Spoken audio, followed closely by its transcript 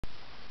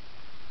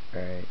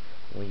Alright,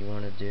 what you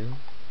want to do,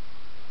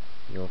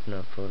 you open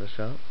up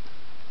Photoshop.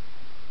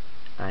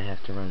 I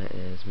have to run it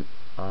as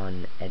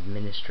on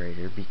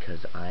administrator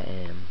because I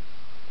am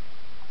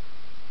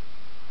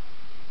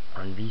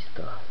on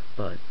Vista,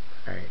 but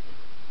alright,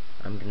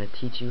 I'm going to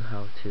teach you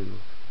how to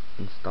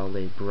install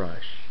a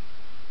brush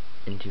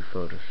into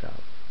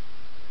Photoshop.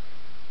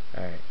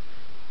 Alright,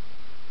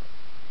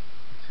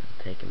 it's going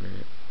to take a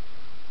minute.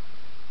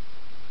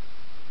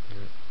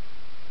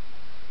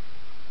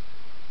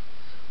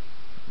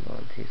 Hold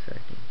on 2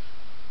 seconds.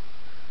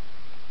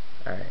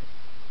 Alright.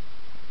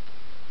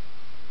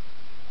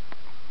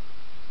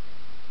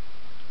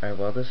 Alright,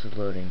 while this is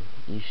loading,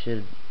 you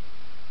should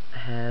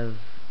have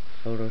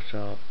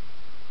Photoshop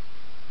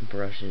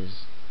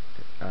brushes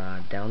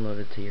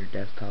downloaded to your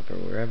desktop or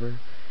wherever.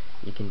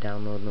 You can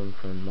download them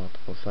from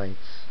multiple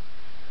sites,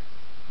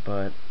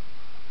 but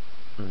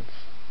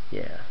it's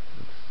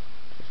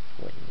just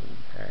what you need.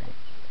 Alright,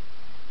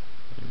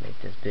 I'm gonna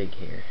make this big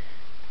here.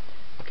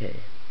 Okay,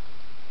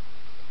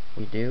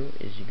 what you do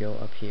is you go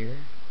up here.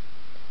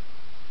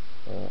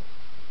 Well,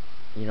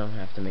 you don't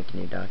have to make a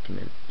new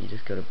document. You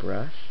just go to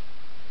brush,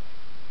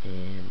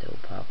 and it'll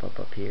pop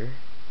up here,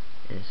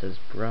 and it says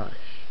brush.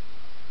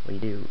 What you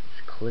do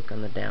is click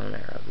on the down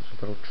arrow, this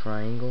little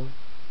triangle,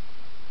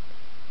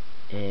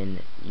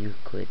 and you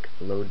click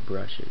load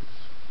brushes.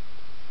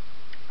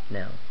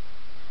 Now,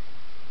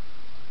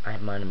 I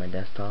have mine on my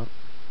desktop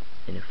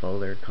in a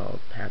folder called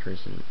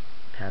patterns and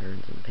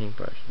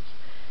paintbrushes.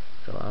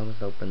 So I'll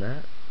just open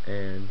that,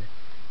 and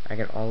I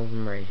got all of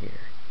them right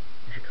here.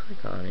 If you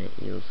click on it,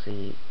 you'll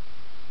see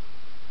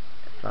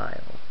a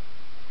file.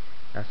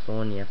 That's the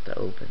one you have to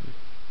open.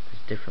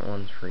 There's different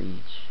ones for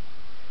each.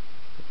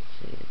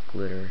 Let's see,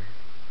 glitter,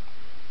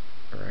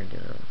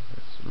 oregano.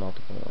 There's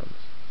multiple ones.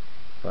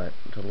 But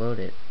to load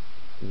it,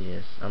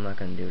 I'm not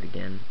going to do it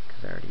again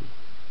because I already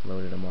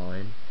loaded them all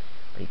in.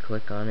 But you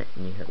click on it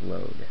and you hit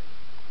load.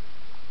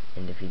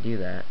 And if you do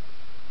that,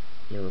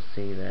 you'll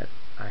see that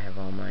I have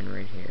all mine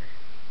right here,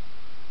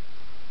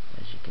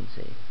 as you can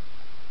see.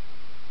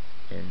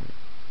 And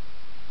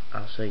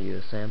I'll show you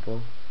a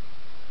sample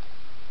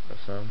of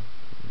some.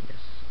 Let me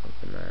just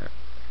open that.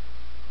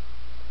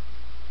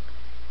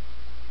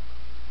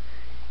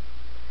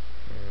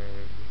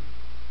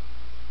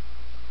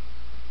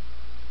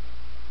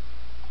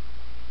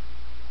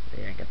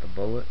 Yeah, I got the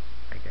bullet.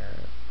 I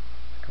got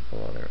a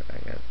couple other.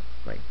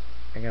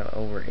 I got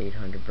over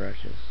 800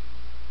 brushes.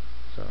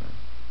 So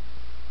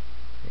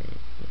okay,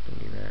 you can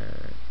do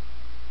that.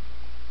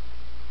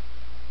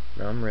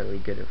 Now I'm really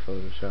good at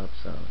Photoshop,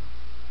 so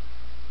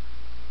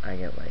I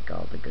get like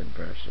all the good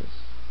brushes.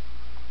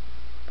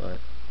 But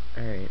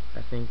alright,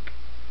 I think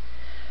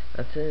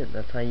that's it.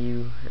 That's how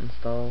you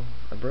install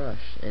a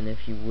brush. And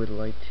if you would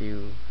like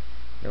to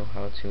know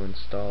how to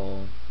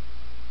install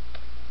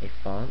a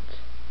font,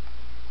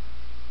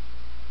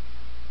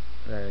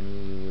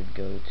 then you would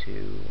go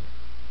to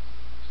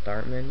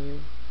Start menu,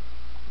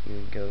 you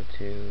would go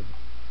to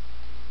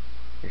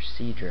your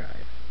C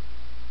drive,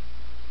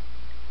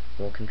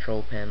 well,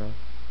 control panel,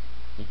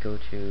 you go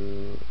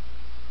to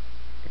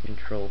the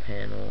control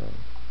panel,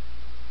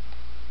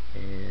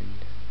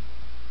 and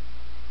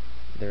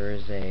there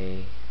is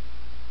a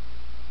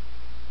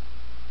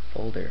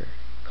folder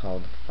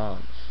called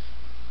fonts,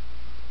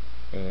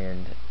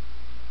 and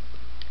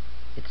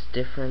it's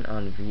different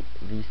on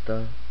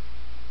Vista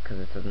because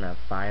it doesn't have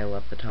file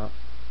up the top.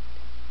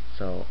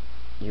 So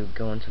you would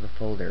go into the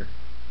folder.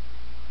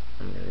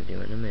 I'm going to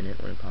do it in a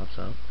minute when it pops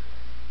up.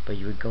 But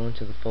you would go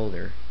into the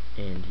folder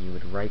and you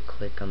would right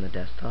click on the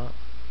desktop.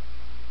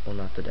 Well,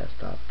 not the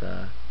desktop,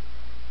 the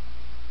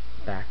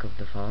back of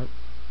the font.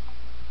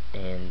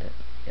 And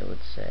it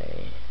would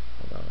say,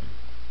 hold on,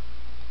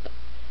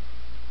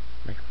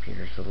 my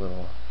computer's a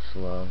little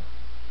slow.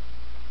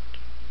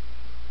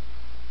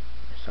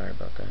 Sorry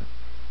about that.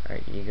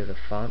 Alright, you go to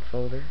font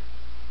folder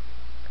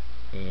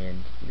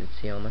and you would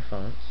see all my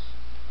fonts.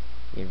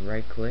 You'd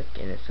right click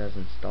and it says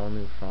install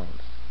new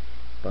fonts,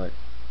 but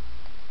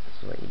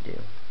this is what you do.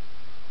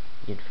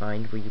 You'd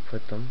find where you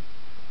put them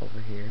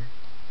over here,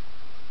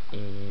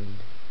 and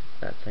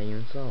that's how you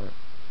install it.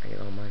 I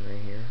got all mine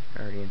right here,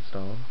 already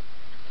installed.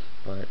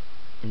 But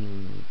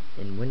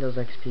in Windows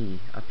XP,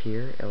 up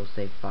here it will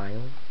say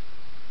file,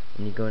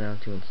 and you go down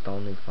to install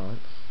new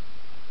fonts.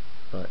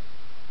 But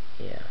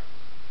yeah,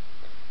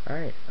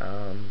 alright,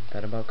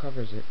 that about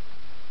covers it.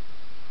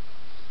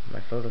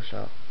 My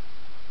Photoshop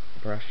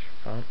brush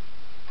font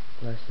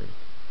lesson.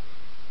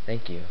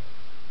 Thank you.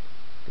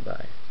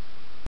 Goodbye.